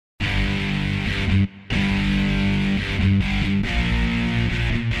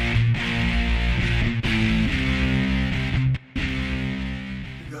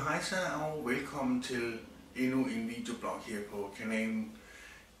velkommen til endnu en videoblog her på kanalen.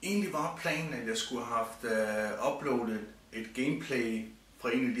 Egentlig var planen, at jeg skulle have haft uploadet et gameplay fra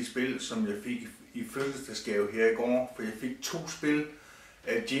en af de spil, som jeg fik i fødselsdagsgave her i går. For jeg fik 2 spil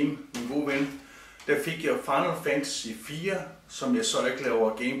af Jim, min gode ven. Der fik jeg Final Fantasy 4, som jeg så ikke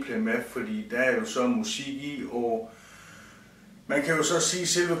laver gameplay med, fordi der er jo så musik i, og man kan jo så sige, at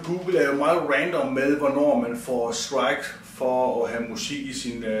selve Google er jo meget random med, hvornår man får strike for at have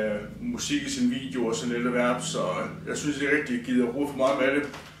musik i sin video og sådan lidt af hvert. Så jeg synes ikke rigtig, jeg gider bruge for meget med det.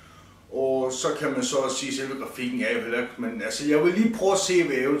 Og så kan man så sige, at selve grafikken er jo heller ikke. Men altså, jeg vil lige prøve at se,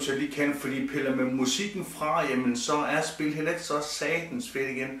 hvad jeg eventuelt lige kan, fordi piller med musikken fra, jamen så er spil heller ikke så satans fedt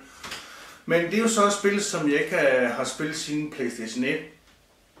igen. Men det er jo så et spil, som jeg ikke har spillet siden PlayStation 1.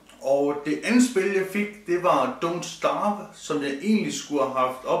 Og det andet spil, jeg fik, det var Don't Starve, som jeg egentlig skulle have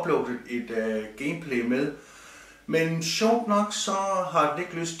haft uploadet et gameplay med. Men sjovt nok, så har den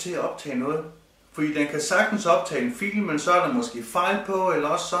ikke lyst til at optage noget. Fordi den kan sagtens optage en film, men så er der måske fejl på,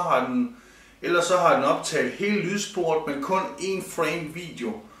 eller så har den optaget hele lydsporet, men kun én frame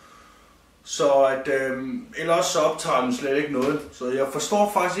video. Så ellers så optager den slet ikke noget. Så jeg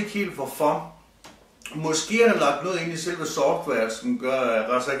forstår faktisk ikke helt hvorfor. Måske er der lagt noget ind i selve software, som gør,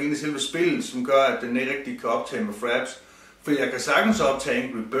 altså ikke ind i selve spillet, som gør, at den ikke rigtig kan optage med fraps. For jeg kan sagtens optage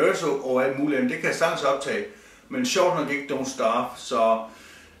Angry Birds og alt muligt, det kan jeg sagtens optage. Men sjovt nok ikke Don't Starve, så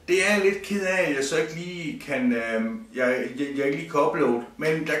det er jeg lidt ked af, at jeg så ikke lige kan, jeg ikke lige kan uploade.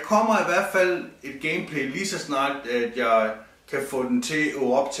 Men der kommer i hvert fald et gameplay lige så snart, at jeg kan få den til at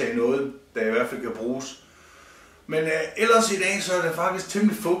optage noget, der i hvert fald kan bruges. Men ellers i dag, så er det faktisk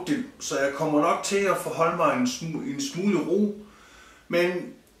temmelig fugtigt, så jeg kommer nok til at forholde mig en smule ro. Men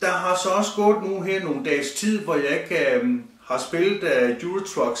der har så også gået nu her nogle dages tid, hvor jeg ikke har spillet Euro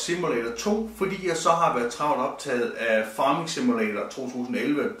Truck Simulator 2, fordi jeg så har været travlt optaget af Farming Simulator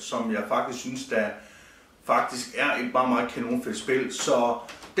 2011, som jeg faktisk synes, der faktisk er et meget kanonfedt spil. Så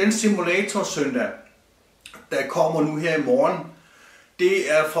den simulator søndag, der kommer nu her i morgen,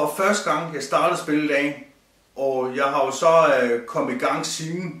 det er fra første gang, jeg startede spillet af. Og jeg har jo så kommet i gang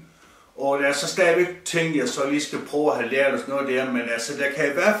siden, og der er så stadigvæk ting, jeg så lige skal prøve at have lært og sådan noget der, men altså der kan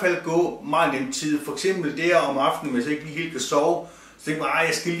i hvert fald gå meget nem tid. For eksempel der om aftenen, hvis jeg ikke lige helt kan sove, så tænker jeg,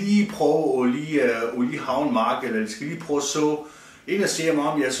 jeg skal lige prøve at lige have en mark, eller jeg skal lige prøve at så, inden jeg ser mig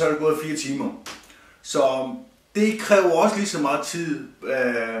om, så er det gået 4 timer. Så det kræver også lige så meget tid,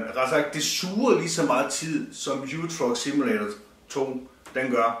 det suger lige så meget tid, som Euro Truck Simulator 2,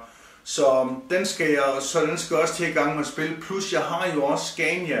 den gør. Så den skal også til i gang med at spille. Plus jeg har jo også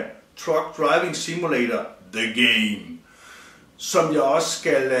Scania Truck Driving Simulator The Game, som jeg også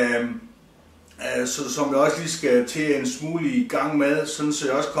lige skal til en smule i gang med, sådan så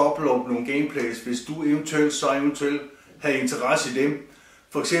jeg også kan uploade nogle gameplays, hvis du eventuelt har interesse i dem.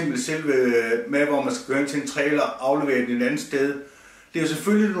 For eksempel selve med, hvor man skal gå hen til en trailer og aflevere den et andet sted. Det er jo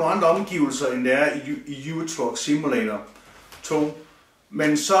selvfølgelig nogle andre omgivelser, end der er i Euro Truck Simulator 2.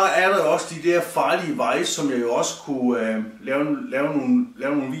 Men så er der også de der farlige veje, som jeg jo også kunne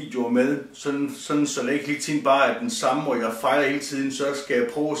lave nogle videoer med, sådan så det ikke hele tiden bare er den samme, hvor jeg fejler hele tiden, så skal jeg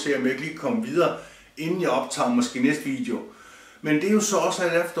prøve at se, om jeg ikke lige kommer videre, inden jeg optager måske næste video. Men det er jo så også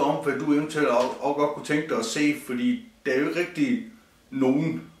alt efter om, hvad du eventuelt også godt kunne tænke dig at se, fordi der er jo ikke rigtig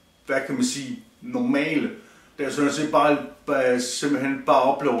nogen, hvad kan man sige, normale, der er sådan set simpelthen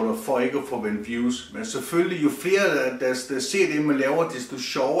bare uploader for ikke at få vendt views. Men selvfølgelig, jo flere der ser det, man laver, desto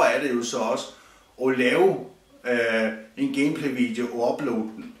sjovere er det jo så også at lave en gameplay video og uploade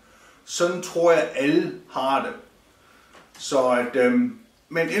den. Sådan tror jeg alle har det. Så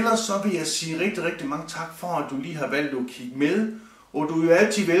men ellers så vil jeg sige rigtig mange tak for, at du lige har valgt at kigge med. Og du er jo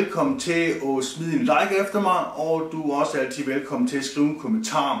altid velkommen til at smide en like efter mig, og du er også altid velkommen til at skrive en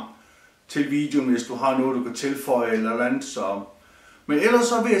kommentar til videoen, hvis du har noget, du kan tilføje eller andet. Så. Men ellers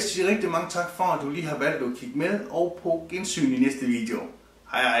så vil jeg sige rigtig mange tak for, at du lige har valgt at kigge med, og på gensyn i næste video.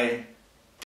 Hej hej!